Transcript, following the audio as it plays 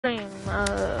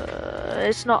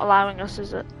It's not allowing us,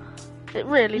 is it? It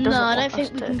really doesn't. No, I don't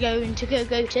think we can go into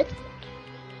go-goated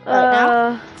right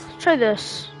now. Try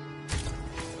this.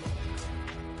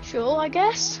 Sure, I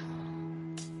guess.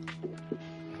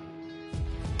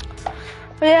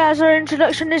 But yeah, as our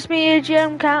introduction is me,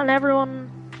 AGM Cat, and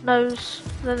everyone knows.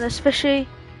 Then there's Fishy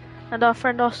and our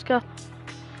friend Oscar.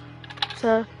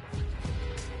 So,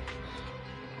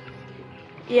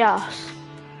 yes.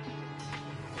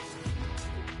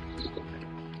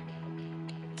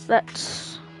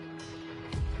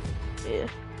 Yeah.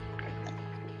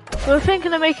 We were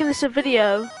thinking of making this a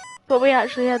video, but we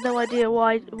actually had no idea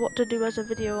what to do as a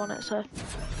video on it, so.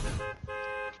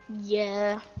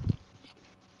 Yeah.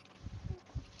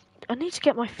 I need to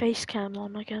get my face cam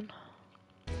on again.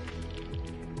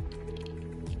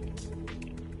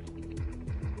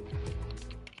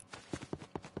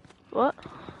 What?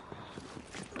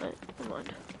 Wait, never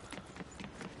mind.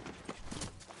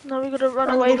 No, we gotta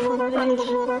run away from these.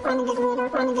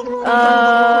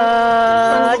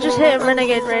 I just hit a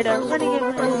Renegade Raider.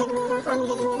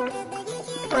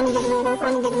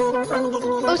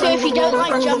 Also, if you don't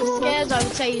like jump scares, I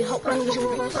would say hop on the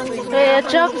screen. Yeah,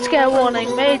 jump scare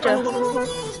warning, major.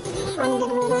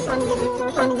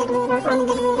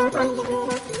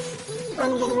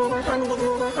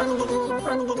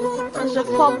 There's a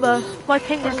combo. My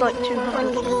ping is like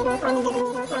 200.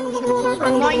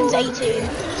 Mine's 18.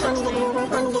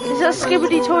 Is that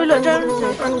Skibbity Toilet Jonesy?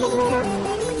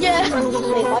 Yeah.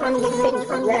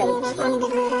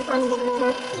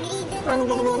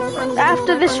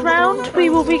 After this round, we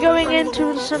will be going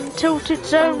into some tilted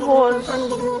zone wars.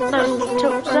 No,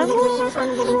 tilted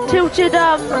zones? Tilted,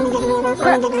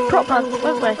 prop hunt,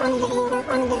 won't we?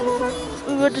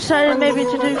 We were deciding maybe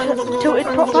to do tilted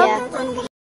prop hunt.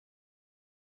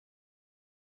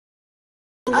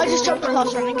 I just jumped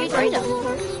past Renegade Raider.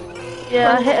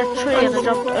 Yeah, I hit a tree and I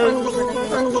jumped over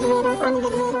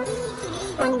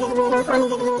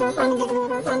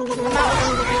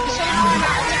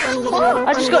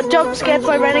I just got jump scared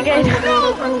by Renegade.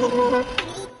 No!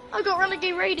 I got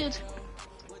Renegade raided.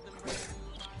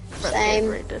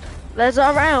 Same. There's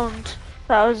our round.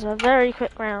 That was a very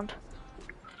quick round.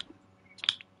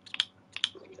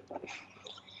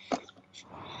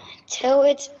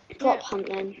 Tilted prop hunt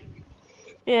then.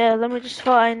 Yeah, let me just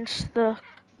find the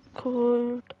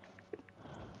code.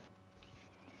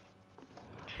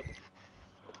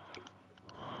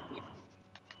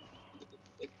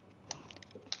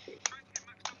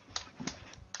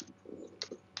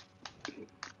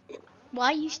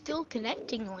 Why are you still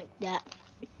connecting like that?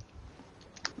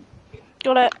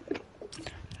 Got it.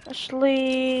 Let's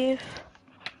leave.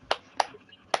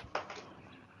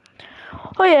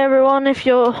 Oh yeah, everyone, if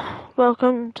you're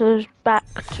welcome to back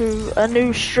to a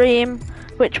new stream,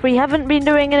 which we haven't been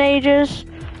doing in ages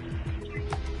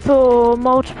for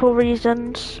multiple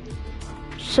reasons.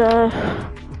 So,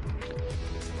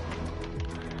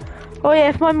 oh yeah,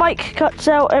 if my mic cuts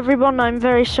out, everyone, I'm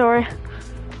very sorry.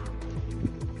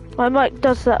 My mic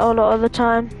does that a lot of the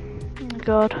time. Oh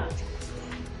god.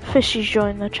 Fishy's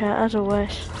joined the chat as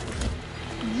always.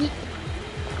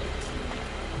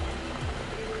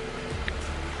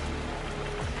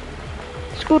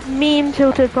 It's called Meme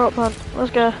Tilted Prop Hunt.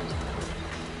 Let's go.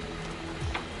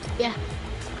 Yeah.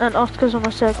 And Oscar's on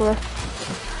a circle.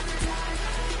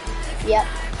 Yep.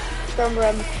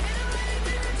 Brum.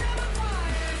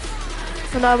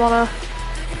 And I'm on a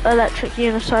electric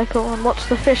unicycle. And what's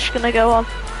the fish gonna go on?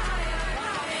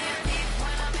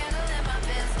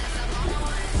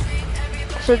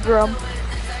 It's a drum.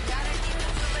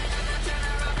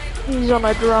 He's on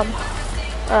a drum.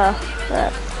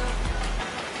 There.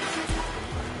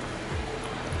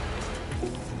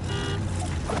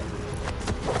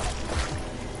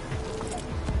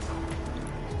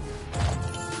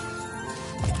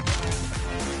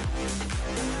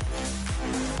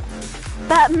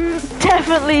 That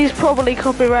definitely is probably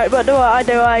copyright, but do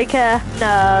I care?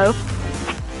 No.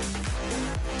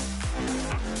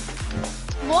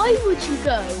 Why would you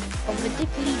go on the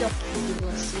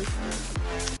Diplodocus?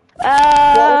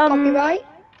 What copyright?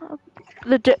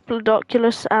 The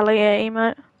Diplodocus alligator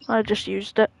emote. I just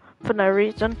used it for no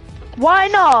reason. Why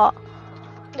not?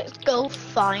 Let's go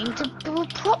find the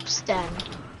props then.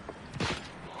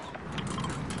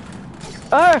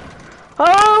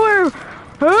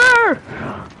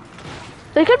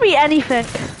 They could be anything.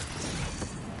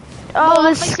 Oh, Well,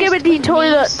 there's Skibbity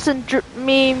toilets and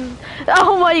meme.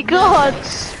 Oh my god!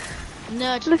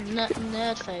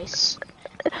 Nerd face.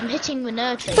 I'm hitting the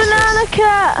nerd face. Banana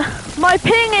cat! My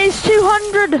ping is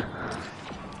 200!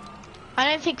 I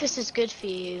don't think this is good for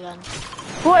you then.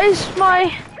 What is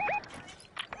my...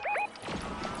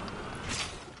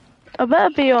 I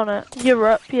better be on it.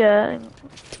 Europe, yeah.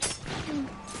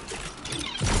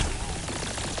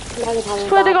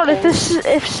 Swear to God, if it's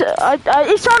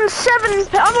on 7,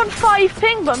 I'm on 5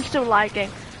 ping, but I'm still lagging.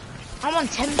 I'm on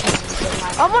 10 pings.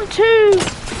 I'm on 2,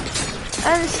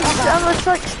 and it's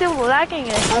like still lagging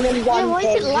it. I'm in 1 why is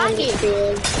it ping,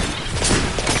 lagging?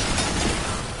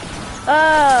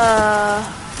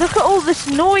 Look at all this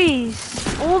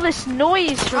noise. All this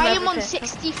noise from I am on everything.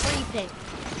 63 ping.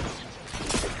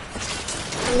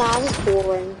 Nah, that's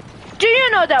boring. Do you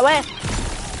know that way?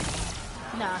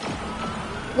 Nah.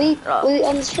 We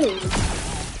on the stream.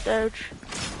 Doge.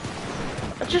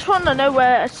 I just want to know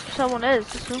where someone is.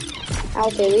 So.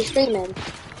 Alfie, we streaming?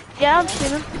 Yeah, I'm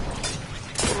streaming.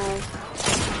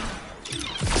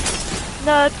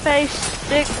 Nerd face,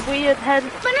 big weird head.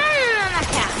 Banana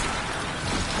cat.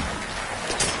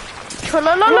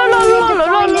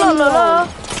 Tra-la-la-la-la-la-la-la-la-la.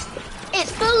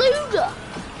 It's Beluga.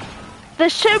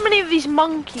 There's so many of these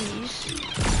monkeys.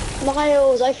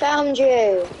 Miles, I found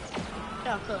you.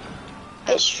 Oh, cool.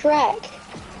 It's Shrek.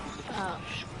 Oh.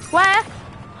 Where?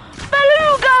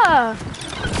 Beluga!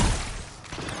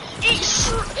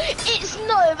 It's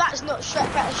no, that's not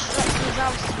Shrek, that's Shrek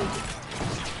Wazowski.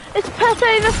 It's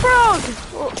Pepe the Frog,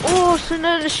 also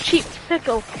known as Cheap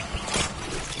Pickle.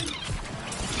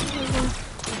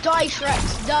 Die,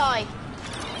 Shreks, die.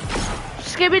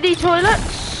 Skibbity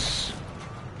toilets.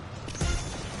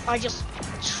 I just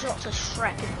shot a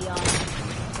Shrek in the eye.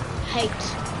 Hate.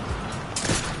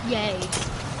 Yay.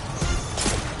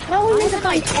 No one never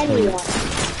find anyone.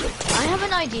 I have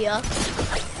an idea.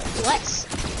 Let's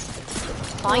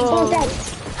find Oh. Dead.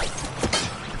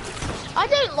 I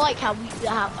don't like I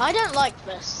don't like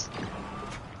this.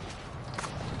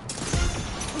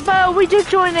 But we did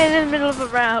join in the middle of a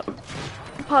round.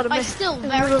 Pardon me. I still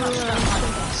very much don't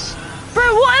like this.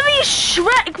 Bro, what are these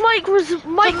Shrek Mike The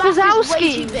map is way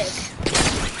too big. Wazowskis?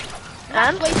 That's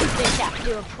And? way too big to have to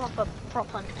do a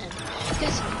proper end.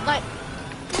 Because, like,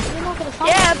 you're not gonna find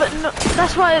Yeah, it. but no,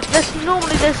 that's why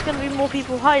normally there's going to be more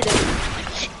people hiding.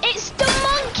 It's the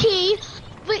monkey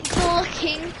that's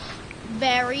looking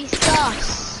very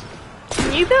sus.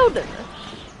 Can you build it?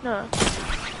 No.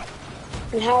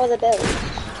 And how are the built?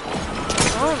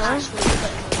 Oh no.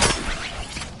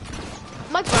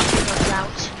 My graphic was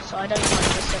out, so I don't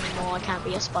like this anymore. I can't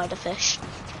be a spider fish.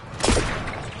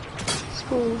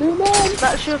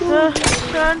 That's your first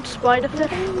turn, Spiderfish.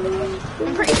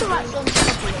 I'm pretty sure that's on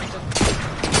something.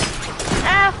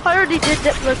 I already did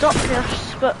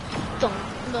Diplodocus, but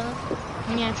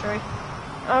Yeah, true.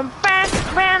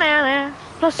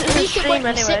 plus it's At a least it stream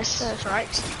went anyway. 6 So.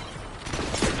 strikes.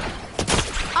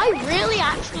 I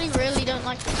actually really don't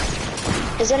like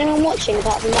this. Is anyone watching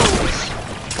about the Miles?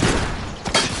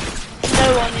 No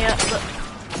one yet, but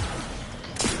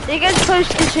it gets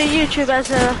posted to YouTube as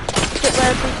a bit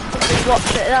where people watch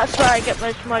it. That's where I get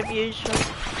most of my views from.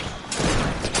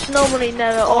 It's normally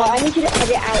never Oh, on. I need you to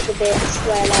edit out the bits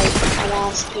where like I'm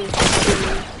asking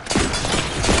questions.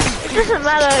 It doesn't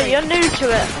matter. You're new to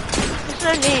it. There's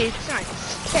no need. Sorry.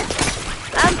 Yeah.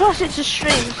 And plus, it's a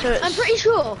stream, so it's. I'm pretty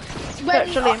sure when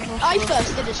virtually I impossible.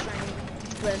 first did a stream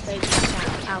with Baby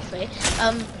Alfie,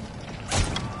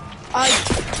 I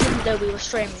didn't know we were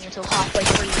streaming until halfway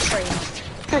through the stream.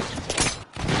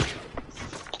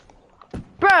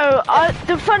 Bro,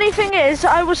 the funny thing is,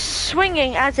 I was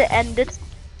swinging as it ended,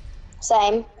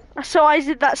 Same. so I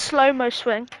did that slow-mo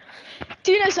swing.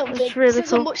 Do you know something? It's really Since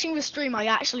cool. I'm watching the stream, I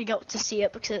actually got to see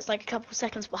it because it's like a couple of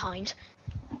seconds behind.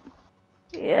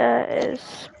 Yeah, it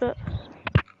is, but.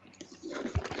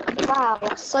 Wow,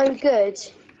 that's so good.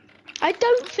 I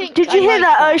don't think. Did you hear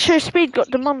like that Osho Speed got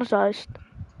demonetized?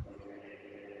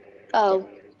 Oh.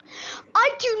 I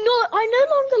no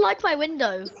longer like my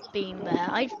window being there.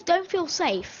 I don't feel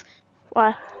safe.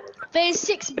 Why? There's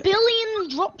 6 billion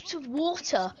drops of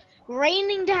water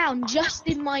raining down just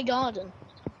in my garden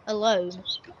alone.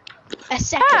 A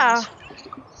second.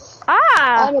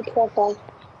 I'm a proper.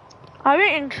 I'm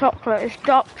eating chocolate. It's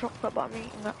dark chocolate, but I'm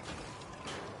eating it.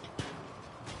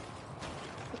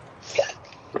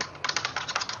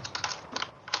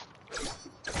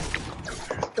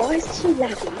 Why is it so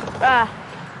laggy?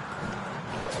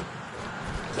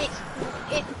 It's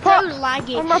so Prop.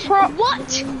 laggy. I'm a prop.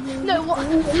 What? No, what?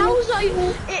 How's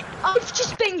I've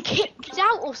just been kicked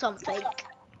out or something.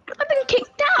 I've been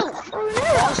kicked out from an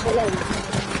error.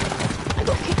 I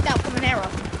got kicked out from an error.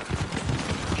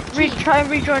 Try and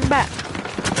rejoin back.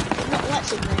 Not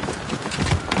letting me.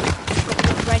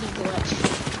 Got ready glitch.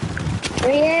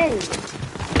 Bring in.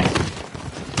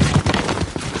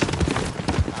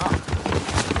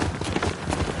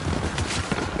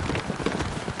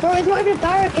 Bro, it's not even a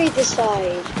barricade this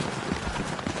side.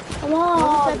 Come Why would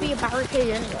on. there be a barricade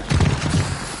anyway?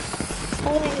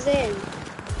 Everything's in.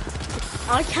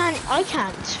 I can't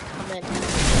come in.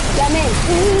 Yeah, I'm in.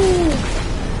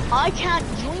 Ooh. I can't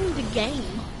join the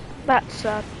game. That's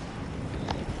sad.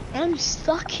 I'm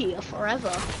stuck here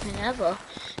forever and ever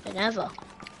and ever.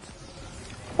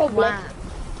 Probably. Wow.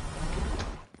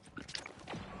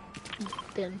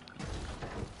 Bim.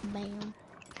 Bam.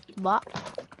 What?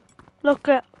 Look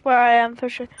at where I am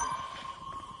fishing.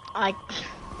 Why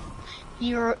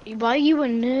are you a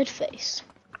nerd face?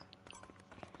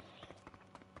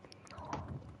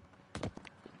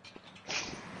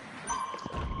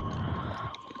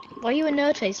 Why are you a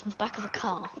nerd face on the back of a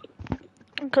car?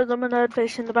 Because I'm a nerd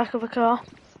face in the back of a car.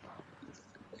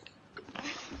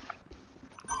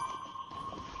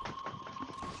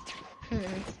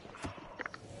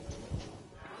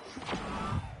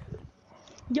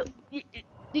 Yo,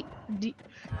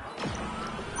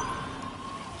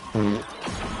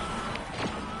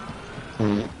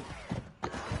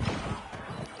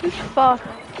 Who's farting?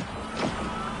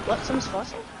 What? Someone's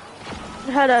farting?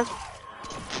 Hello.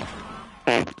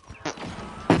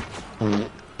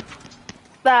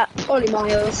 That. Ollie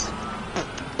Miles.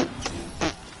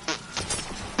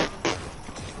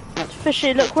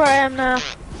 Fishy, look where I am now.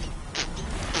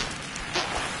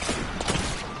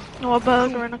 Oh, a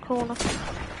burger in a corner.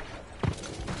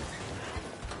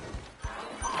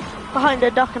 Behind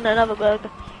a duck and another burger.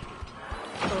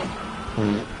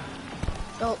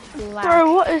 Oh, lag.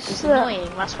 Bro, what is It's that? annoying.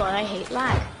 That's why I hate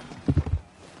lag.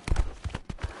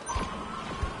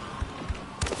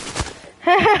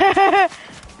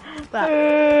 But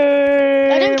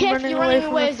I don't care if you're running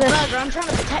away as a burger. I'm trying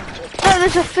to protect you. No,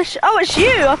 there's a fish. Oh, it's you.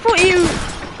 I thought you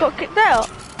got kicked out.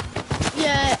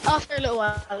 Yeah, after a little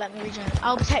while, let me regenerate.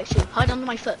 I'll protect you. Hide under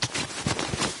my foot.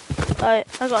 Right,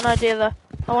 I got an idea though.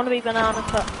 I want to be banana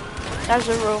cut. As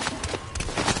a rule.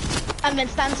 And then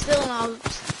stand still and I'll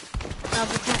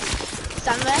protect.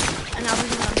 Stand there and I'll be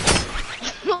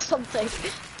banana. Or something.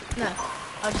 No,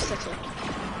 I'll just sit here.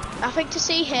 Nothing to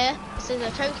see here. This is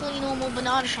a totally normal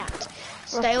banana cat.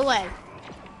 Stay away.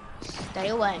 Stay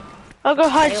away. I'll go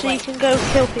hide Stay so away. you can go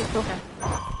kill people.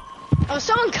 Oh,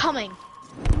 someone coming.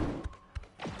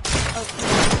 Oh.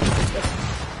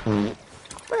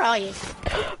 Where are you?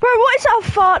 Bro, what is that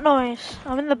fart noise?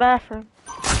 I'm in the bathroom.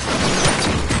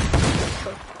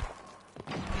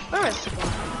 Where is he?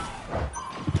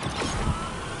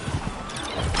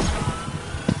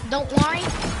 Don't worry.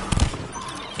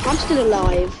 I'm still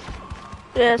alive.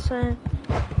 Yes.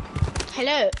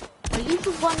 Hello. Are you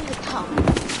the one with the tongue?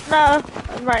 No,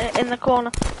 I'm right in the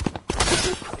corner.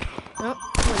 No,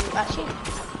 that's you.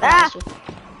 Ah! That's you.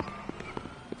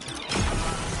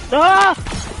 Ah!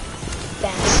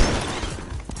 Dance.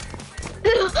 The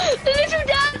little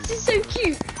dance is so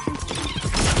cute.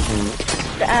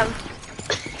 Damn.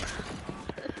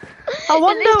 I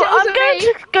wonder. I'm going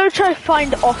to go try to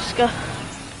find Oscar.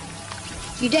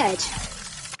 You dead?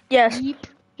 Yes. Yep.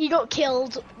 He got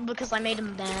killed because I made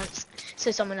him dance,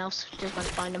 so someone else just went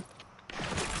to find him.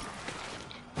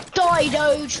 Die,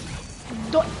 Doge!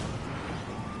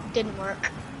 Didn't work.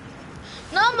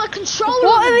 No, my controller,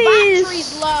 What are the these?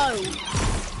 battery's low.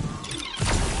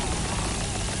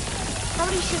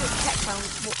 Probably should have checked out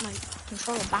what my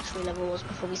controller battery level was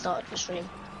before we started the stream.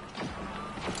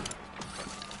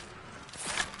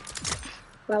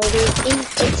 Well, we're in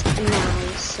it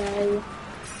now, so...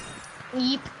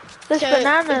 Yep. There's So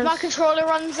bananas. if my controller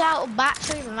runs out of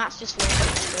battery, then that's just the end of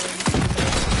the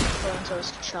stream until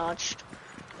it's charged.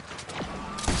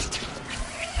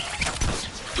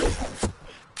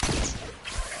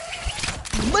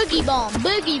 Boogie bomb,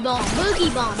 boogie bomb,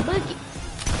 boogie bomb, boogie.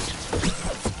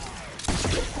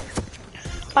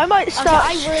 I might start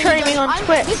Okay, I really streaming don't- on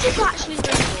Twitch. This is actually really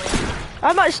good.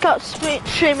 I might start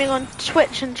streaming on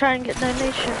Twitch and try and get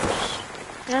donations.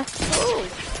 Yeah. Ooh.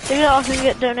 Even though I can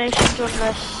get donations on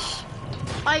this.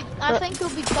 I think it'll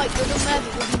be quite good on there,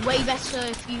 but it'll be way better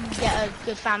if you get a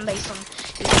good fan base on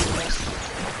YouTube.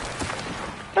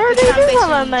 I already fan do base have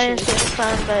on an amazing YouTube.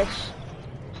 fan base.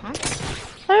 Huh?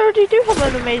 I already do have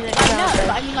an amazing I fan know, base. but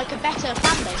I mean like a better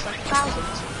fan base, like 1,000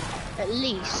 at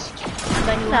least. And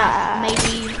then you'll Nah. have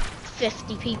maybe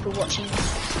 50 people watching the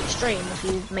stream if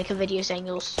you make a video saying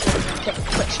you're streaming on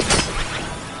Twitch.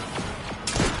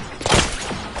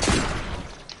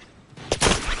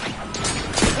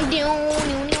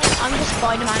 I'm just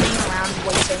Spider-Maning around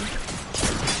waiting.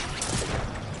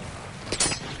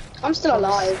 I'm still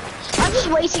alive. I'm just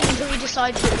waiting until we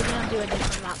decide that we're gonna do a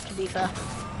different map, to be fair.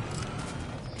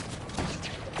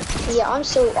 Yeah, I'm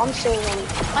still on.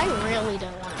 I really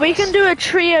don't want We this. can do a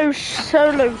trio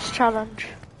solos challenge.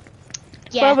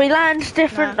 Yeah. Where we land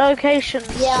different locations.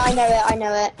 Yeah, I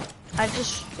know it. I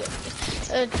just,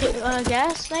 I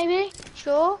guess, maybe?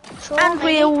 Sure, And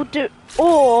maybe? we all do,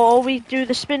 or we do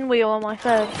the spin wheel on my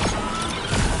phone.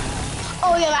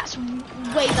 Oh yeah, that's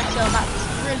way better.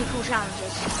 That's really cool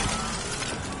challenges.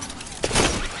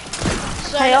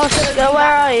 So Hey let's go Oscar, do where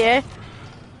that. are you?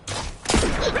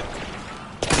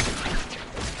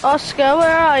 Oscar,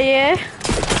 where are you?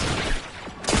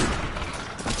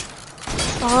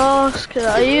 Oscar,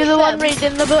 are you the one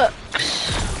reading the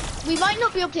books? We might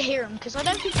not be able to hear him because I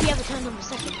don't think he ever turned on the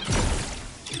setting.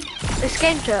 It's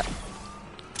game chat.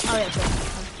 Oh yeah, true.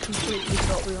 I completely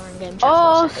forgot we were in game chat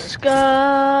for a second.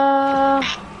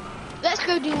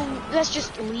 Oscar. Let's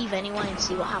just leave anyway and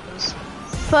see what happens.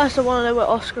 First, I want to know where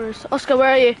Oscar is. Oscar, where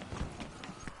are you?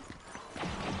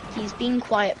 He's being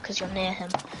quiet because you're near him.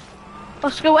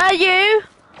 Oscar, where are you?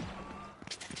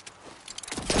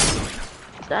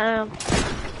 Damn.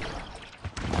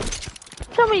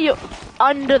 Tell me you're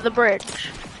under the bridge.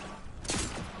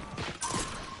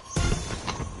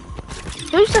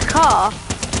 Who's the car?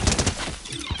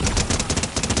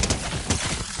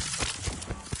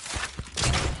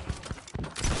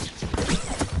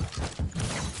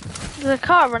 There's a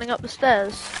car running up the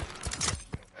stairs.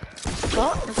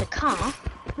 What? There's a car?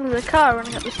 There's a car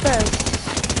running up the stairs.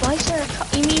 Why is there a car?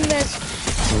 You mean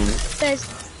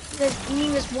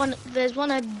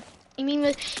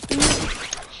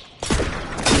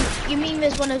you mean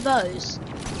there's one of those?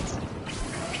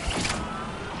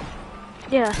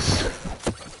 Yes.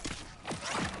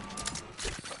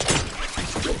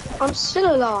 I'm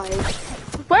still alive.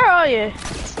 Where are you?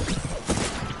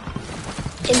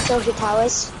 In Tilted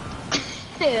Towers.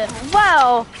 Yeah.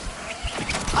 Well,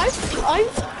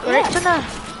 great Yeah. to know.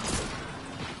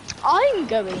 I'm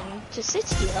going to sit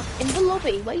here in the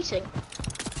lobby waiting.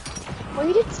 Well,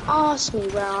 you didn't ask me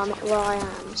where I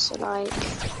am, so like,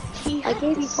 I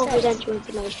gave you confidential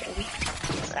information.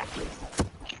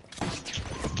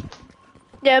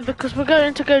 Yeah, because we're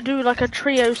going to go do like a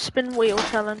trio spin wheel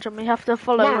challenge, and we have to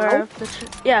follow Now? where the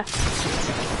yeah.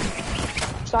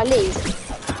 So I leave.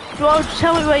 Well,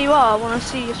 tell me where you are. I want to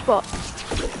see your spot.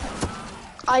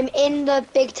 I'm in the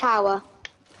big tower,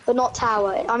 but not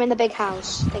tower. I'm in the big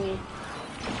house thingy.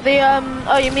 The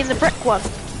oh, you mean the brick one?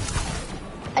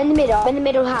 In the middle. I'm in the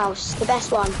middle house, the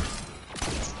best one.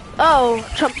 Oh,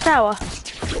 Trump Tower.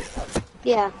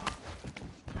 Yeah.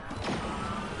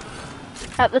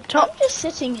 At the top. I'm just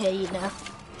sitting here, you know.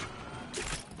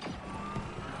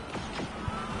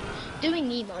 Doing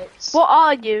emotes. What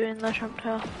are you in the Trump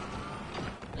Tower?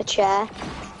 A chair.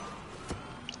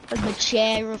 A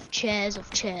chair of chairs of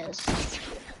chairs.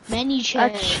 Many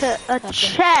chairs. A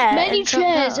chair. Many in Trump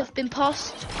chairs Tower. have been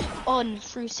passed on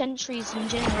through centuries and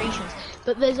generations,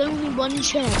 but there's only one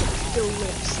chair that still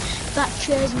lives. That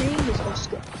chair's name is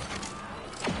Oscar.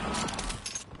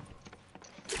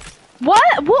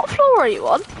 What? What floor are you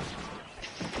on?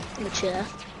 The chair.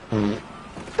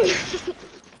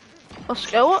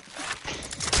 Oscar, what?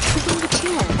 He's on the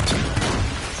chair.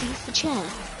 He's the chair.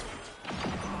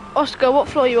 Oscar, what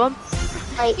floor are you on?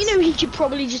 Right. You know he could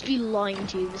probably just be lying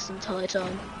to you this entire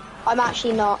time. I'm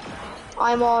actually not.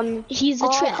 I'm on. He's a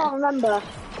I chair. can't remember.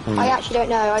 I actually don't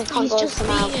know. I can't He's go just from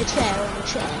being out. a chair on a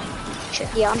chair. Chair.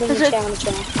 Yeah, I'm in the Is it- chair on the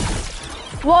chair.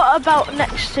 What about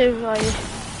next to are you?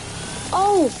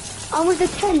 Oh, I'm with the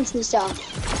tent and stuff.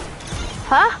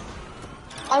 Huh?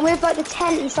 I'm with like the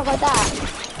tent and stuff like that.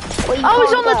 Where you Oh,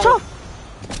 he's can't on the go.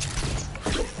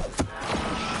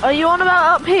 top. Are you on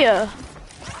about up here?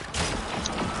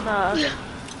 No.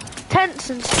 Tents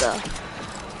and stuff.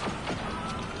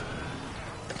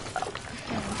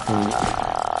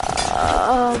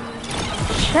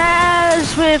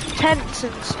 Chairs with tents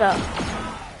and stuff.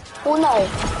 Well, no.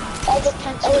 There's a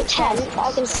tent that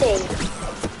I can see.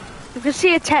 You can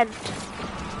see a tent.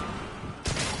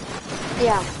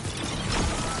 Yeah.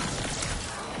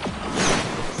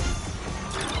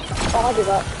 Oh, I give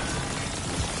up.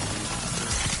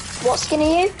 What skin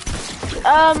are you?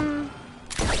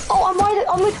 Oh,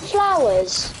 I'm with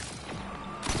flowers.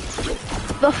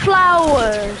 The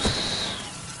flowers.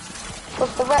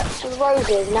 With the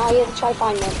roses. Now you have to try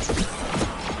find them.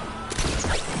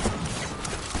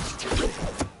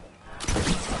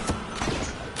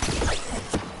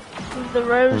 With the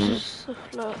roses. The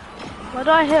flower. Why do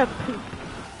I hear poop?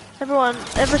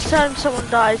 Every time someone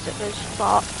dies, it goes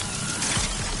fart.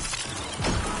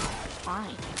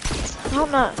 Fine. I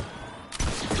don't know.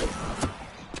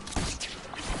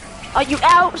 Are you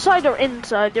outside or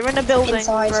inside? You're in a building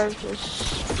Inside. with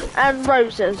roses. And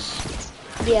roses.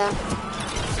 Yeah.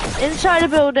 Inside a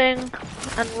building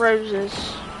and roses.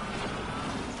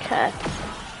 Okay.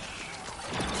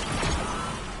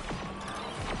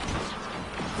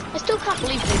 I still can't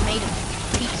believe they made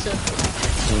a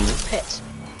pizza pit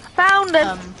Found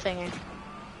him. thingy.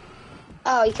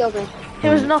 Oh, he killed me. He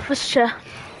was an office chair.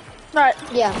 Right,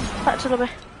 Yeah. back to the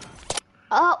lobby.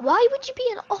 Why would you be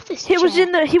an office He was chair?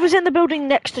 in the building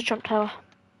next to Trump Tower.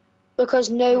 Because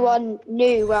no one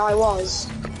knew where I was.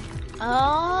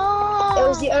 Oh. It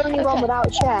was the only one okay. without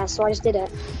a chair, so I just did it.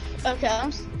 Okay,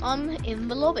 I'm in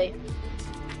the lobby.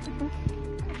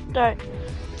 Right.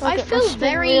 I feel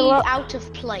very out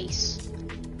of place.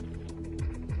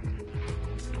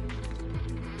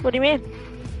 What do you mean?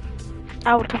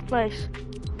 Out of place.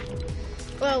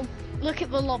 Well, look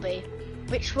at the lobby.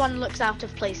 Which one looks out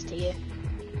of place to you?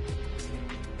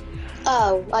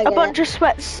 Oh, I A get bunch it. of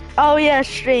sweats. Oh yeah,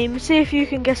 stream. See if you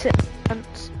can guess it.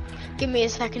 Give me a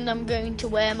second, I'm going to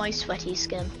wear my sweaty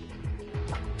skin.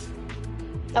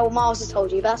 Oh, well, Miles has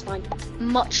told you, but that's fine.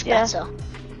 Much Yeah. better.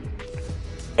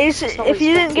 If not you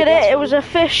didn't sweaty, get that's it, it fine. was a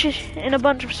fish in a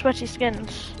bunch of sweaty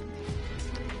skins.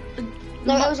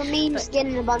 No, it was a meme skin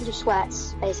and a bunch of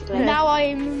sweats, basically. Now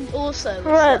I'm also a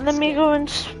Right, sweat let me skin. go and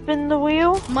spin the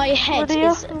wheel. My head Lydia,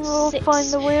 is we'll 6 find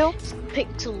the wheel.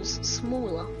 pixels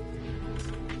smaller.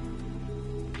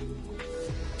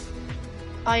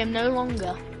 I am no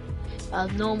longer a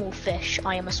normal fish,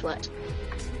 I am a sweat.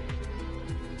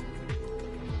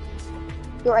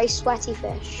 You're a sweaty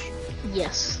fish.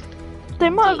 Yes. They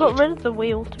might have got Indeed. rid of the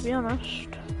wheel, to be honest.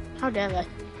 How dare they?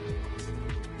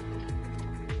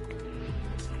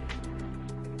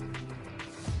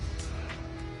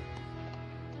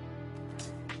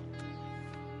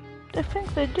 I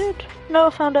think they did. No, I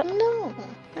found it. No,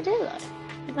 I dare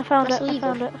they? I found That's it. illegal.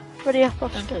 I found it. Ready up,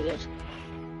 off. Okay, good.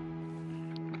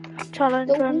 Challenge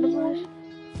The randomize.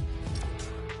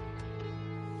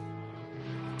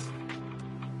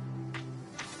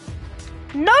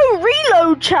 No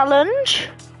reload challenge.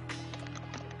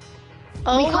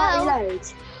 Oh, we can't well. reload.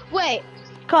 Wait,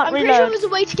 Can't I'm pretty sure reload. there's a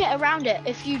way to get around it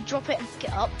if you drop it and pick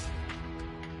it up.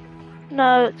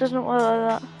 No, it doesn't work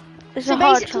like that. It's So a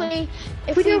hard challenge. basically,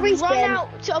 if We we do a run reskin.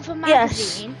 out of a Yes.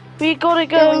 magazine, We gotta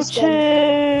There go is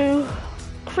to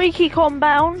Creaky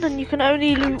Compound, and you can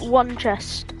only loot one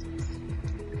chest.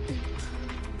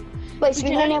 Wait, so we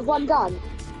can only have one gun?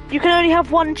 You can only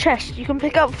have one chest. You can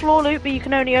pick up floor loot, but you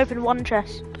can only open one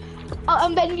chest.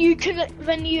 and then you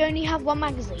only have one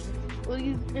magazine. Or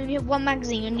you only have one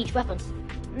magazine in each weapon.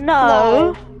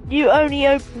 No, you only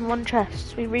open one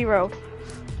chest. We rerolled.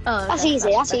 Oh, That's okay,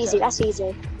 easy, that's better. easy, that's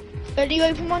easy. Only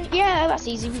open one? Yeah, that's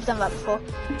easy. We've done that before.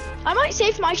 I might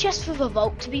save my chest for the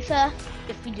vault, to be fair,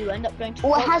 if we do end up going to the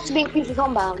Well, it vault. has to be a creepy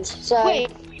compound, so... Wait,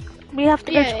 We have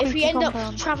to go yeah, to if we Creaky end up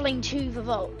Compound. travelling to the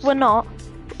vault. We're not.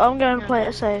 I'm going to play Okay.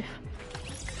 it safe.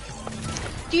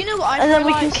 Do you know what I've And then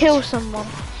we can realised? kill someone.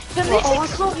 The Oh, I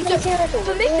mythics, can't you play don't, terrible.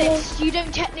 for mythics, you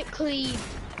don't technically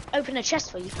open a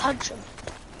chest for, you punch them.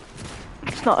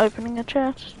 It's not opening a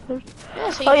chest. Yeah,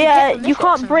 so Oh can yeah, get the you mythics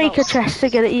can't and break a vaults. chest to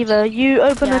get it either. You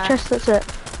open a Yeah. chest, that's it.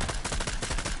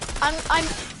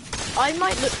 I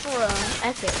might look for an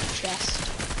epic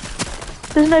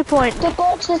chest. There's no point. The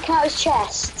boxes count as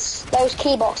chests. Those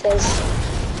key boxes.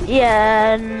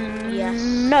 Yeah, Yes.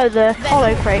 no, the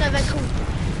hollow crate. No, they're called,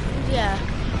 yeah.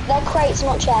 They're crates,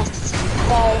 not chests.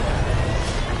 So,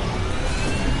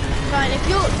 Fine,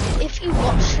 if you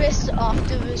watch this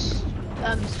after this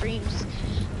stream's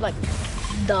like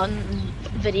done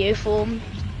video form,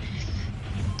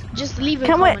 just leave a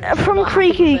Can we, comment if you're from not happy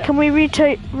Creaky, with it. can we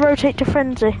rotate to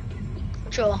Frenzy?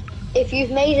 Sure. if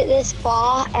you've made it this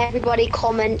far, everybody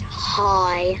comment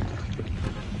hi.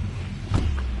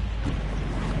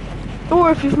 Or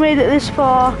if you've made it this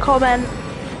far, comment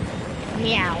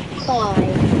Meow.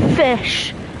 Hi.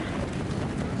 fish.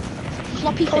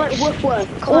 Floppy Comment fish. woof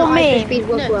woof. Or Comment me. I speed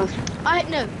woof No. woof.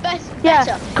 Yeah,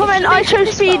 Better. comment If you I make it chose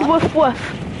this speed far, woof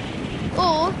woof.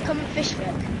 Or comment fish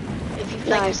fic. If you've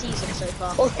played No. the season so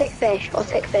far. Or thick fish. Or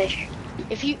thick fish.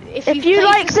 If you If you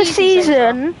like the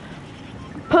season,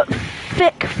 put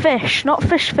thick fish, not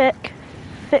fish thick.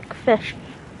 Thick fish.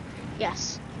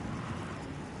 yes.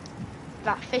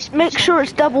 That fish. Make sure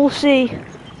it's double C.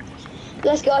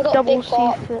 Let's go. I got a Double big C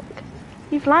pot. thick.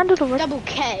 You've landed already. double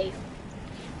K.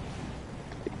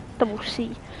 Double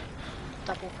C.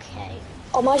 Double K.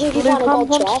 Oh, imagine if you Blue found a gold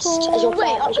pump chest on as your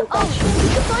Wait, pet, as your pet. you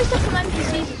can buy stuff from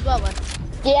NPCs as well then.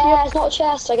 Yeah, it's not a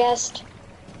chest, I guessed.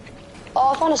 Oh,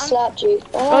 I found a slurp juice.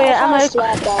 Oh yeah, I found a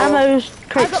slurp barrel. ammo's I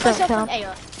crates got don't myself an count. AR.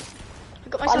 I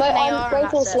got myself an I'm AR and breaking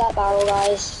a that's it. slurp barrel,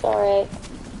 guys. Sorry.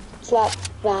 Slurp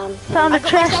van. Found I a got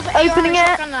chest, myself an AR opening and a it.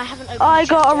 shotgun and I haven't opened I the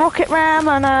got chest a yet. rocket ram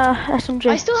and a SMG.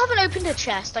 I still haven't opened a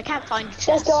chest. I can't find a chest.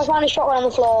 Let's go, I found a shotgun on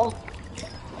the floor.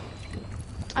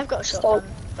 I've got a Stop.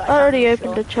 shotgun. but I already can't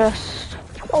opened a chest.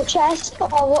 Oh, chest.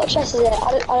 Oh, what chest is it?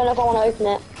 I don't know if I want to open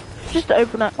it. Just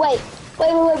open it. Wait.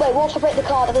 What if I break the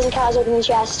car? That doesn't count as opening the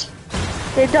chest.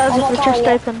 It does I'm if not the chest carrying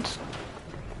it. opens.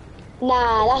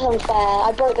 Nah, that's unfair.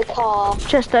 I broke the car.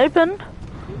 Chest open.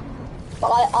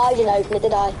 But I didn't open it,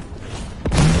 did I? It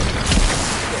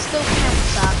still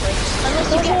counts, sadly.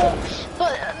 Unless you get it.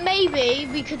 But maybe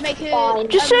we could make a... Fine.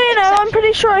 Just so you know, I'm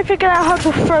pretty sure I figured out how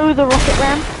to throw the rocket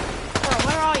ramp. Oh,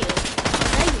 where are you?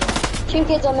 There you 2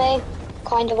 kids on me.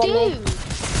 Kind of on are. me. Dude!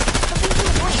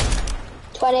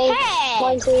 Something's 20. Hey!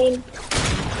 19.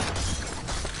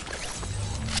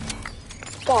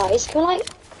 Guys, can I...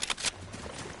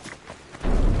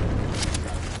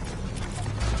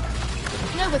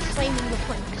 You know we're claiming the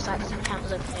point because that doesn't count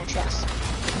as opening a chest.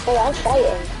 Oh, I'm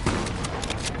fighting.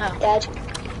 Oh, Dead.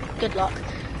 good luck.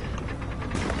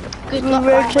 Good We luck.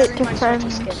 rotate wearing to my sweaty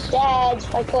friends. skin. Dead.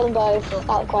 I killed them both. That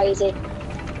was quite easy.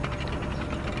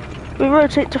 We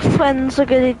rotate to friends.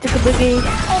 Boogie.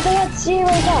 Oh, they had 0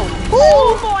 guns.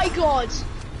 Oh my god!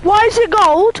 Why is it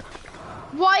gold?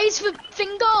 Why is the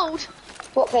thing gold?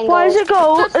 What thing? Why is it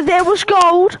gold? There was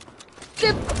gold.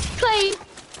 The plane.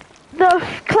 The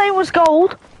claim was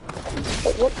gold.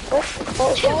 What was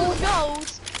It gold? was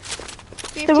gold.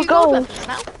 We have They were 2 gold gold. weapons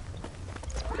now.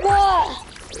 What?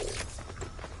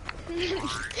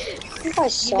 You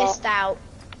guys You suck. missed out.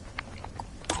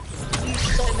 You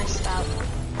so missed out.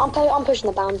 I'm pushing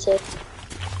the bounty.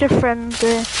 The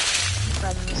frenzy.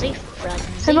 Frenzy.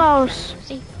 Hey Miles.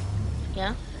 Frenzy.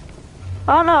 Yeah.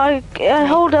 Oh no, I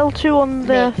hold L2 on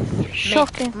the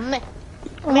shocking. Meh.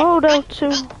 I hold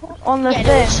L2 on the Yeah, thing.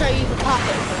 they'll show you the path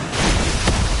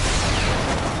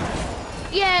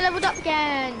open. Yeah, leveled up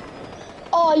again.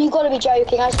 Oh, you gotta be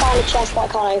joking. I just found a chest, but I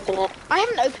can't open it. I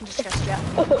haven't opened the chest yet.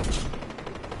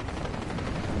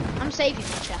 I'm saving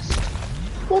the chest.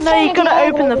 Well, No, you technically, gotta I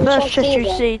haven't open the opened first chest you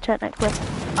either. see, technically.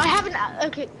 I haven't.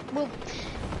 Okay, well,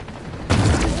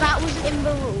 that was in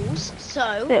the rules,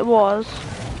 so. It was.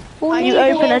 Well, You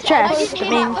neither open a did- chest, I I didn't it hear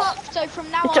means- that part, so from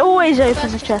now It's on. always the open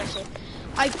first the chest.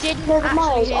 I didn't Never actually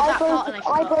mind. hear that part, and I I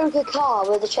forgot. broke a car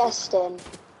with a chest in,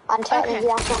 and technically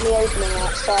that's not me opening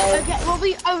it. So. Okay,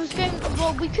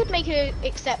 well, we could make an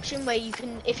exception where you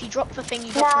can, if you drop the thing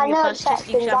you got Nah, from your no first chest,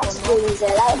 you exceptions. can have That's one more. ruins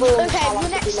it. That ruins Okay, how the I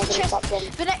could next make an chest, exception.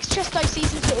 the next chest I see,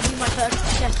 since it will be my first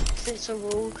chest, since it's a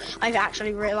rule, I've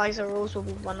actually realised the rules will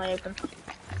be one I open.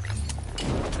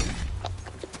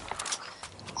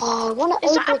 Oh, I want to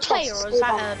Is open that a a player chest or so is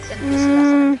that bad. a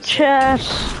NPC?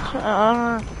 Chest.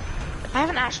 I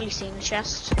haven't actually seen the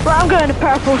chest. But I'm going to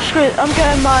purple. Screw it. I'm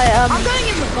going my I'm going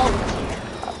in the gold.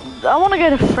 I want to go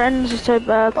to Frenzy so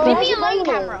bad. Oh, Leave where's me it alone, raining?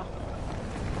 camera.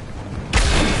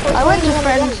 I went to Where's it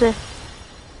raining? Frenzy.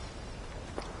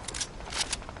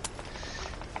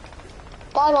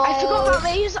 Bye,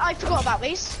 Miles. I forgot about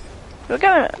these. We're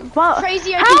going. Well,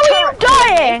 Crazy how OP are you turret.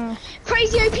 dying?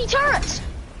 Crazy OP turrets.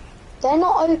 They're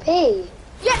not OP.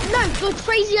 Yeah, no, the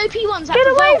crazy OP ones. At Get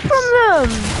the away vaults. from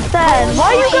them. Then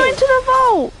why are you going to the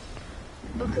vault?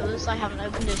 Because I haven't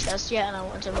opened a chest yet, and I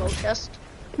want a vault chest. Oh,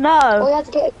 No. we had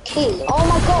to get a key. Oh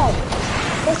my god.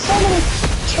 There's so many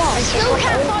chests. I still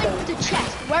can't open. find the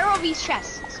chest. Where are these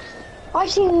chests? I've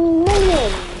seen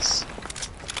millions,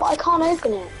 but I can't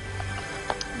open it.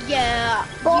 Yeah,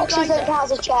 Boxes you don't guys count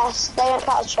as a chest. They don't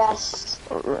count as chests.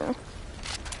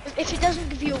 if it doesn't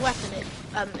give you a weapon,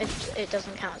 it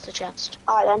doesn't count as a chest.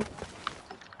 Alright then.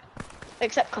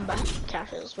 Except combat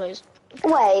caches, I suppose.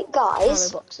 Wait,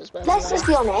 guys. Boxes, Let's just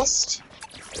be honest.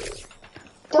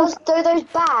 Do those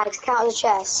bags count as a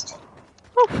chest?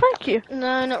 Oh, thank you.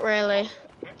 No, not really.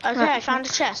 Okay, I found a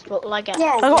chest. What will I get?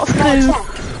 Yeah. I got it's not a food.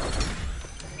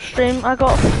 chest. Stream. I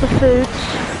got the food.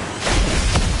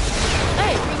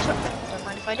 Hey, green shotgun. Don't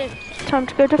mind if I do. Time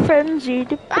to go to Frenzy.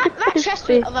 That chest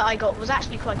that I got was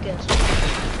actually quite good.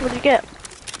 What did you get?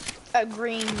 A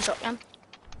green shotgun.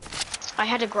 I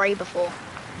had a grey before.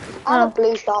 I have Oh. a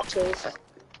blue shark tooth.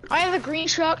 I have a green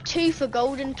shark tooth, a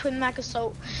golden twin mag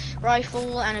assault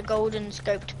rifle, and a golden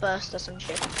scoped burst or some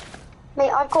shit. Mate,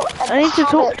 I've got a I need to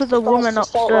talk Hamlet to the woman burst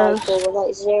assault upstairs. rifle with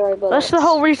like 0 bullets. That's the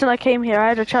whole reason I came here. I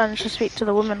had a challenge to speak to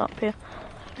the woman up here.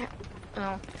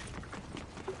 Oh.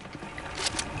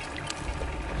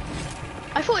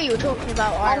 I thought you were talking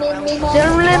about IRL.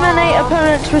 Eliminate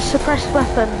opponents with suppressed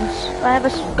weapons. I have a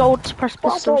gold suppressed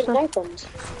That's pistol. already So. opened.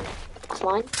 That's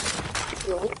mine.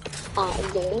 Yoink.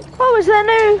 Yoink. Oh, is there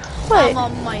new? Wait. I'm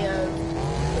on my own.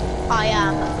 I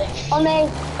am a fish. On me.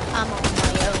 I'm on my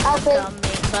own. Alfred. I'm coming,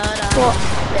 but I'm What? a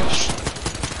fish.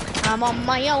 I'm on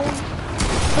my own,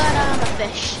 but I'm a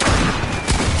fish.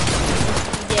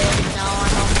 You didn't know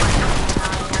I'm on my own. I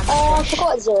am Oh, a I fish.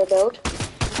 forgot 0 build.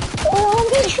 Oh, I'm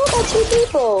getting shot by 2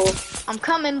 people. I'm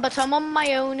coming, but I'm on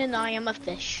my own and I am a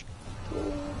fish.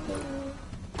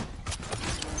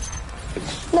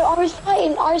 No, I was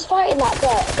fighting that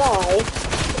guy,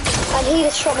 and he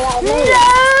just shot me out of nowhere. No,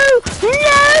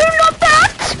 not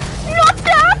that! Not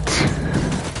that!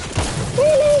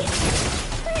 Really?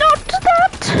 Not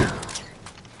that!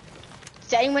 Is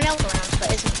there anyone else around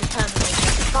that isn't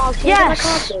determined? Oh, can you get my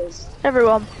card, please?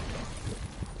 Everyone.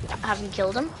 Haven't you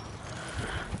killed him?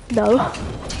 No.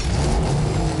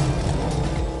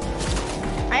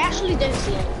 I actually don't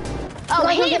see it. Oh, Can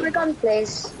I get him! my gun,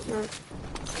 please? No.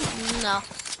 No.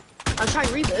 I'll try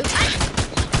and reboot.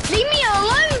 Leave me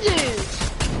alone, dude!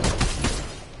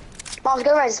 Miles,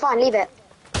 go res, it's fine, leave it.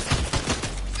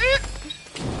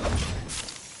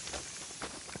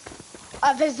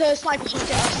 There's a sniper shot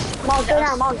at us. Miles, go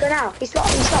now, Miles, go now. He's stopped.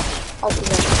 Oh, he's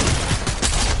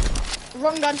there.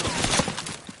 Wrong gun.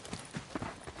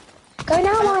 Go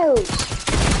now, Miles.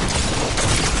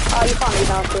 Oh, you can't leave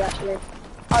after, actually.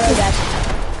 Oh, they're dead.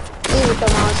 Easy for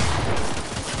Miles.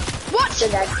 What? They're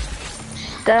dead.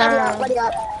 Damn. Ready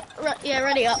up. Yeah,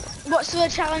 ready up. What's the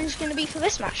challenge going to be for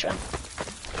this match then?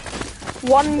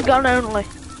 One gun only.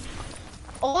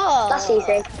 Oh. That's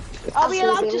easy. Are we That's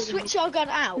allowed easy. to switch our gun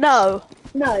out? No.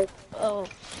 No. Oh.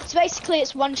 So basically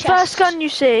it's one chest. First gun you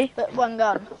see. But one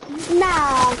gun.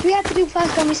 Nah, do we have to do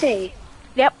first gun we see?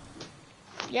 Yep.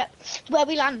 Yep. Where are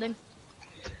we landing?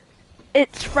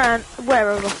 It's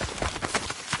wherever.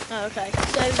 Oh, okay.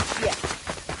 So, yeah.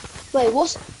 Wait,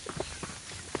 what's...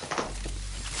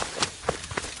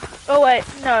 Oh wait,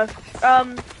 no.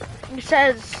 It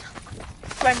says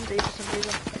frenzy for some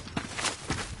reason.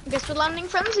 I guess we're landing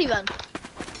frenzy then.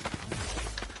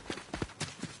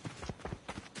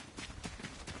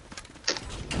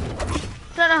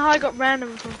 Don't know how I got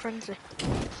random from frenzy.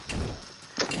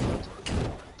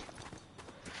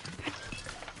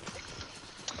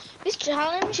 This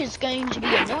challenge is going to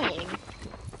be annoying.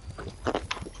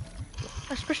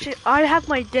 Especially, I have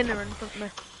my dinner in front of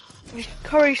me. It's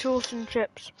curry sauce and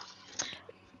chips.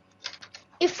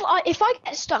 If I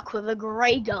get stuck with a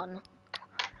grey gun,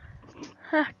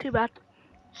 Too bad.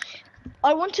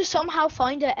 I want to somehow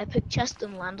find an epic chest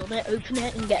and land on it, open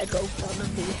it, and get a gold gun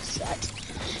and be set.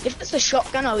 If it's a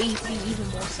shotgun, I'll be even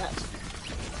more set.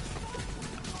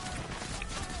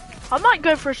 I might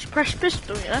go for a suppressed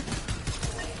pistol, you know?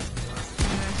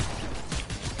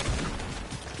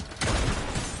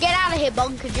 Get out of here,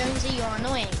 Bunker Jonesy, you're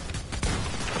annoying.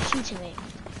 Shooting me.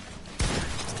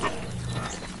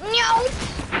 No!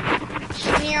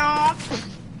 No!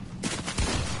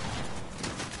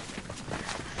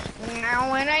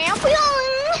 Now when I am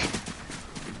alone!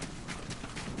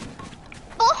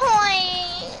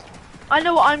 Ahoy! I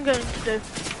know what I'm going to do.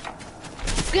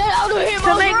 Get out of here,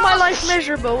 To make my life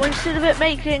miserable, instead of it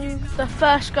making the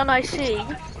first gun I see,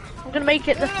 I'm going to make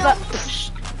it the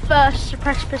first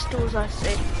suppressed pistols I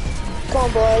see. Come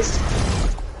on, boys.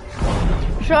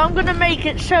 So I'm going to make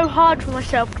it so hard for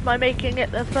myself by making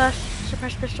it the first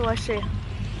suppressed pistol I see.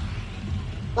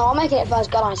 No, I'm making it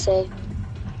first gun I see.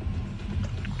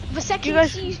 The second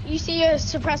you see a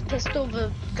suppressed pistol, the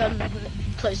gun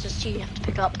closest to you have to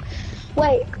pick up.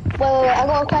 Wait, I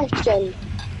got a question.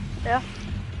 Yeah?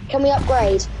 Can we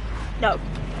upgrade? No.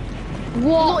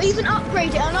 What? Not even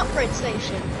upgrade it, an upgrade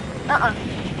station.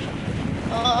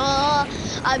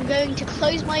 I'm going to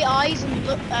close my eyes and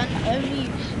look, and only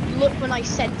look when I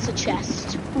sense a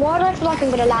chest. Why do I feel like I'm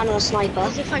gonna land on a sniper?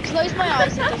 Because if I close my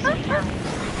eyes, it doesn't count.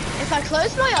 If I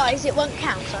close my eyes, it won't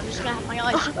count, so I'm just gonna have my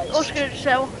eyes closed. What's going to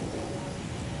sell?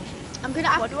 I'm gonna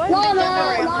have... What do I Llama!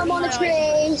 I'm Llama on a having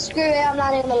my tree! Screw it, I'm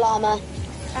landing on the llama.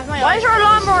 have my Why eyes is there a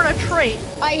llama on a tree?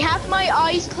 I have my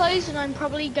eyes closed and I'm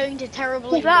probably going to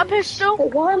terribly... Is that a lose. pistol?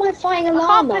 But why am I fighting a I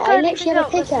can't llama? pick I anything literally have a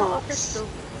up that's not a pickaxe. pistol.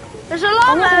 There's a I'm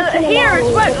llama not gonna kill a here llama as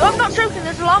with well. a I'm not pickaxe. joking,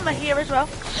 there's a llama here as well.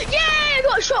 Yeah, I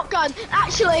got a shotgun.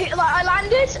 Actually, like I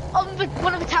landed on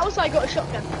one of the towers, so I got a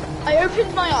shotgun. I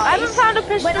opened my eyes. I haven't found a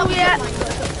pistol went up to yet. mine, got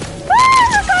a shotgun.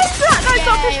 Ah, that guy's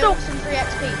got a pistol. Some free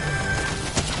XP.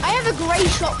 I have a grey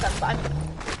shotgun, but I'm...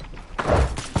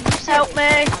 Help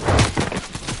me.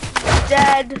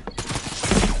 Dead.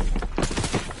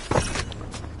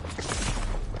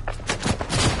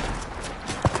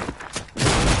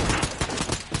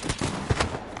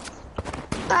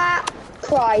 Ah,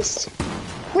 Christ.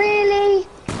 Really?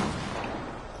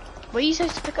 Were you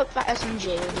supposed to pick up that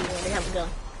SMG, or do you already have a gun?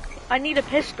 I need a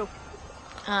pistol.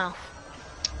 Oh.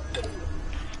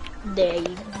 There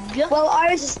you go. Well,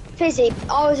 I was just busy.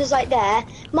 I was just like there,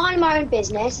 minding my own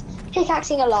business,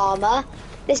 pickaxing a llama.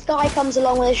 This guy comes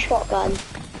along with a shotgun.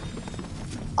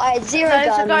 I had zero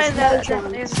There's a guy guns, in there no that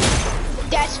chance.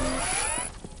 Dead.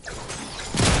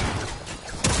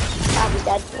 That was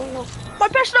dead. Oh, no. My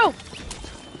pistol!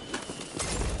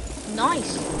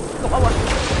 Nice. Got my one.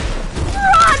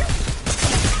 Run!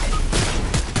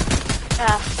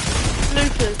 Yeah.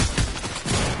 Looters.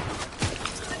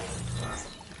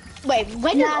 Wait,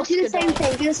 when did Nah, Oscar do the same die?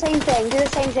 thing, do the same thing, do the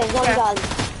same thing. One Okay. gun.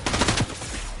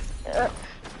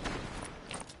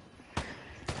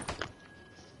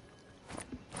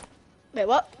 Wait,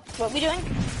 what? What are we doing?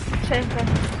 Same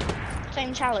thing.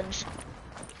 Same challenge.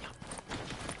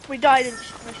 We died in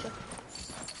this mission.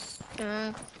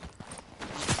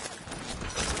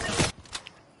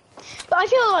 But I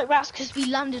feel like that's because we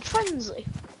landed frenzy.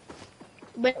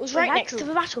 When it was We right had next to. to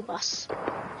the battle bus.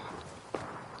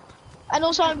 And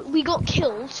also, we got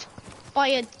killed by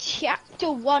a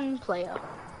Chapter 1 player.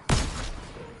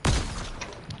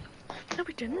 No,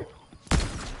 we didn't.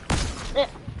 Yeah.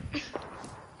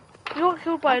 We got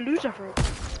killed by a loser fruit.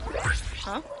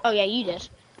 Huh? Oh yeah, you did.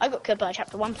 I got killed by a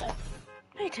Chapter 1 player.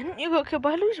 No, you didn't. You got killed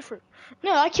by a loser fruit.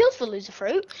 No, I killed the loser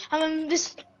fruit, and then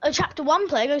this Chapter 1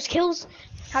 player goes kills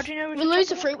How do you know it was the a loser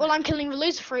chapter fruit while I'm killing the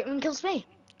loser fruit and kills me.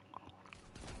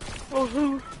 one? Well,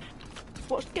 who?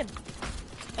 What skin?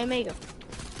 Omega.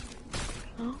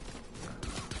 Huh?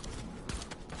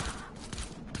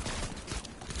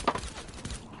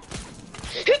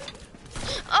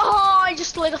 Oh, I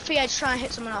just slid off the edge trying to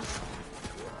hit someone off.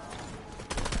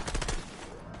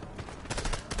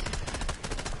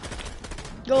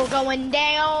 You're going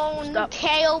down, Stop.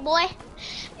 tail boy.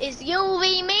 It's you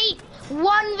v me. 1v1.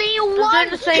 I'm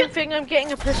doing the same thing. I'm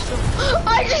getting a pistol.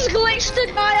 I just glitched a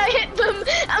guy. I hit them,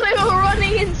 and they were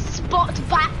running in spot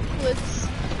backwards.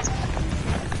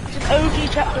 It's an OG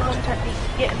chapter 1 technique.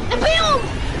 Get him. And boom!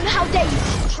 How dare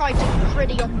you try to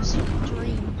pretty on the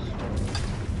stream?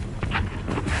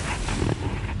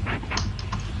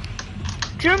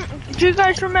 Do you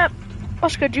guys remember,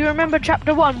 Oscar? Do you remember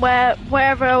chapter 1 where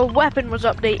wherever a weapon was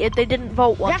updated, they didn't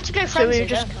vault We one? have to go So we frenzy, were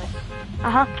just. don't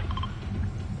we?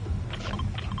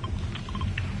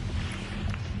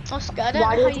 Oscar, I don't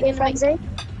Why know do how we you're do gonna make frenzy?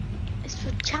 it's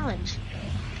for challenge.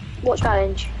 What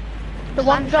challenge? The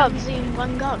one Land gun. frenzy in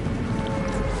one gun.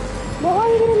 Why are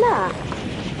you doing that?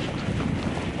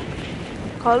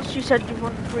 Because you said you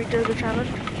wanted to redo the challenge,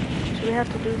 so we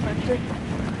have to do frenzy.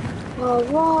 Well,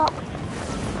 what?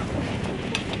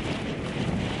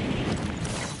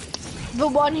 The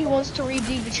one who wants to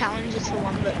redo the challenge is the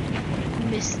one that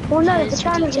missed. Well, no, the missed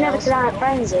challenge is never details. to land at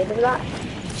frenzy, but that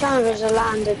challenge is to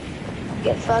land to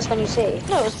get the first one you see.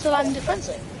 No, it's to land at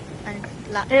frenzy.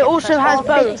 And It also has Oh,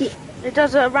 both. 50 It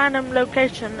does a random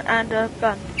location and a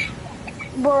gun.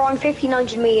 We're on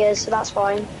 1500 meters, so that's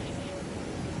fine.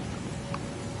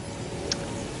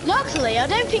 Luckily, I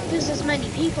don't think there's as many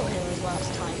people here as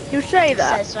last time. You say It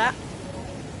that. says that.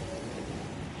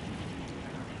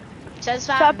 Says Is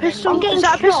that. that a and then- pistol? I'm getting Is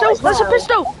that a shot pistol? as That's a well.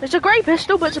 pistol. It's a grey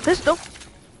pistol, but it's a pistol.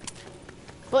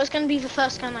 What's going to be the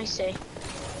first gun I see?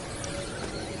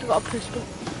 I've got a pistol.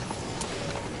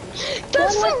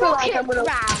 Does Why do I the feel like rocket I'm gonna-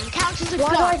 ram count as a Why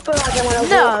do I gun? feel like I want to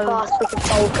No. walk past with a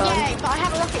bolt gun? Yeah, but I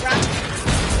have a rocket ram.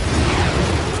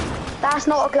 That's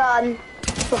not a gun.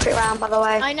 Rocket round, by the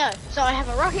way. I know. So I have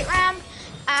a rocket ram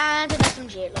and an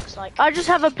SMG. It looks like. I just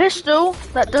have a pistol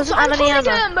that doesn't So I'm have any probably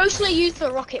ammo. gonna mostly use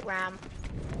the rocket ram.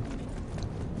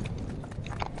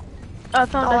 I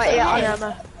found Oh, SMG yeah,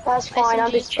 ammo. That's fine,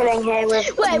 I'm just chilling here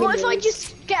with... Wait, what if I minis.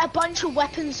 just get a bunch of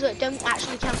weapons that don't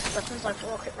actually count as weapons, like a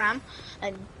rocket ram,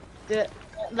 and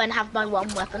then have my one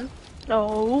weapon?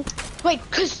 No. Wait,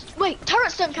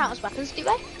 turrets don't count as weapons, do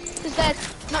they? Because they're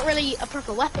not really a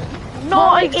proper weapon.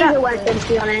 Not It is a exactly. weapon, to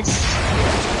be honest.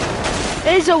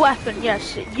 It is a weapon,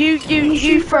 yes. You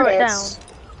shoot throw it down. bullets.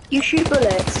 You shoot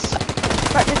bullets.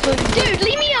 Practically, Dude,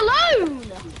 leave me alone!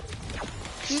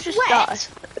 you just Sweat. die.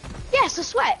 Yes, a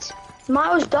sweat.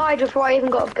 Miles died before I even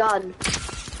got a gun.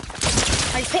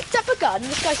 I picked up a gun,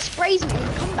 this guy sprays me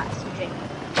with a combat SMG.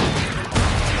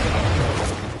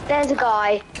 There's a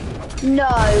guy. No.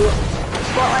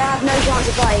 Well, I have no chance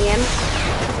of fighting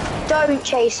him. Don't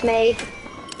chase me.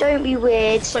 Don't be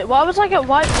weird. Wait, why was I get?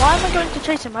 Why am I going to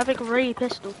chase him? I have a grey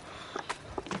pistol.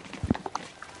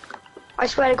 I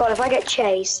swear to God, if I get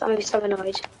chased, I'm gonna be so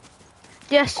annoyed.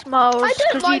 Yes, Miles, I don't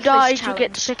because you like this died, you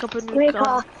get challenge. to pick up a Give me new a car.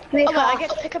 gun. Give me a Oh, wait, car. I get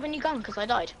to pick up a new gun because I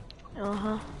died.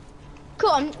 Uh-huh. Cool,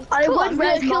 I'm I cool, would I'm gonna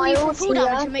res kill you for Miles full damage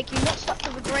here. and make you not stuck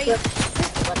with a grey Yep.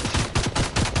 pistol.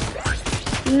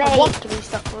 I Mate, want to be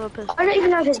stuck with a pistol. I don't even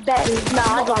know if it's better. No,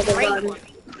 I'd like a Great gun. one.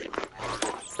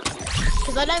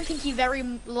 Because I don't think you very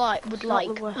would like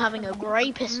not the worst. having a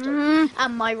grey pistol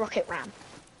and my rocket ram.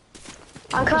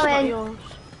 I'm It's not coming. yours.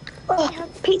 Oh,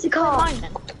 pizza car. Mine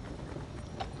then.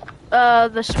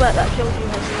 The sweat that killed you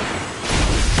has yours.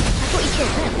 I thought you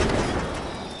killed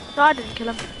him. No, No, I didn't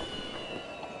kill him.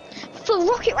 Full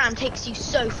rocket ram takes you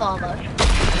so far though.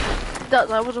 It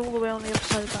does, I was all the way on the other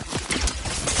side of that.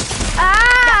 That's the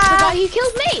Ah! guy who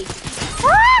killed me.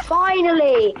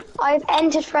 Finally! I've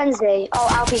entered frenzy. Oh,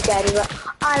 Alfie's dead.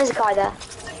 There's a guy there.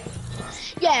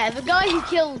 Yeah, the guy who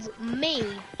killed me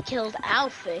killed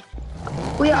Alfie.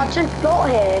 I've just got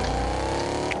here.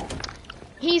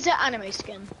 He's an anime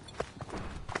skin.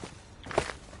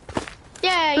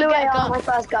 Yeah, Blew you away get a on my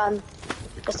gun. first gun.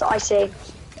 That's what I see.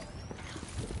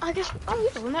 I guess. Oh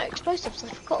yeah, remote explosives. I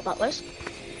forgot about those.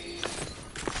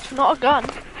 It's not a gun.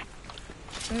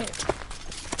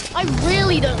 I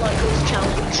really don't like this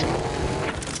challenge.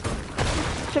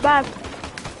 Too bad.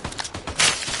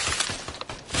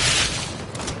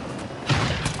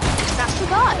 That's the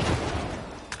guy.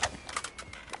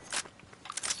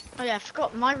 Oh yeah, I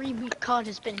forgot my reboot card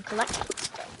has been collected.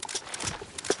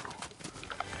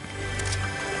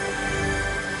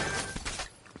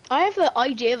 I have an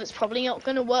idea that's probably not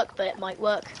going to work, but it might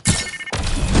work.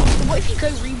 What if you go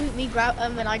reboot me, grab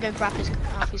and I go grab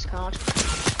Alfie's card?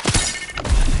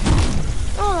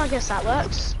 Oh, I guess that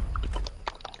works.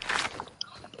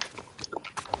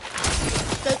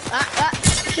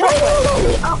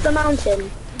 Up the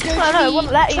mountain. Go I know, it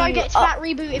wouldn't let try you get to up. that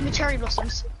reboot in the cherry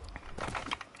blossoms.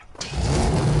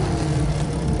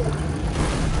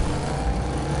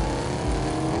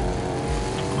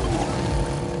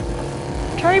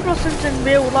 Cherry blossoms in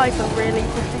real life are really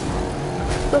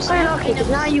pretty. You're so lucky because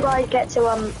now you guys get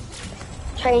to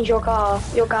change your gun,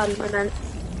 I meant.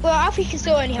 Well, Alfie can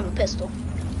still only have a pistol.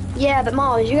 Yeah, but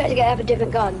Mars, you get to have a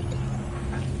different gun.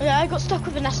 Yeah, I got stuck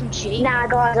with an SMG. Nah,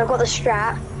 guys, I've got the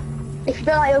strat. If you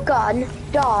don't like your gun,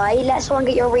 die, let someone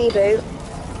get your reboot.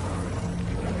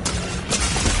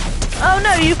 Oh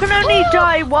no, you can only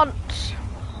die once.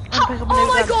 And pick up a Oh new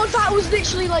my gun. god, that was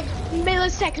literally like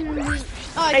milliseconds.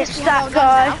 Oh, I guess It's we have that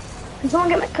our guns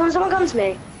guy. now. Can someone come to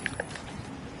me?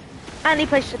 And he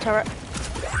placed the turret.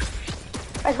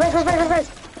 Res.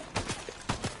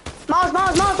 Mars,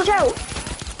 watch out!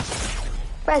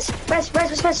 Res.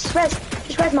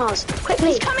 Just res Mars, quickly.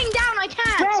 He's coming down, I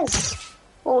can't. Res!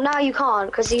 Well, now you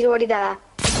can't, because he's already there.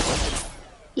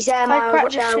 He's there, I Mars, cracked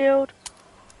watch his out. shield.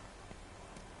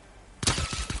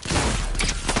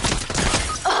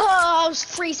 Oh, I was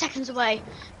 3 seconds away.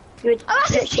 You Oh,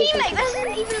 that's his teammate. That's not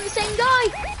even the same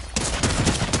guy.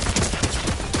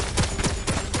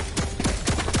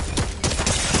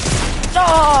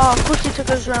 Oh, of course he took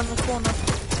us around the corner.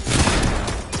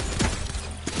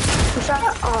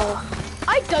 Oh.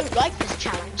 I don't like this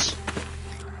challenge.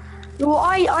 Well,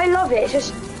 I love it. It's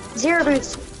just zero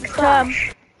boots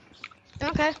crash.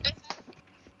 Okay.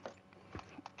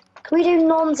 Can we do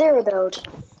non-zero build?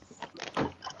 I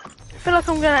feel like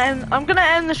I'm gonna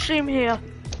end the stream here.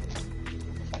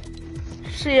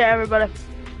 See ya, everybody.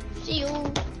 See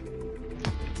you.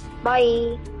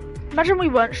 Bye. Imagine we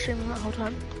weren't streaming that whole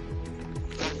time.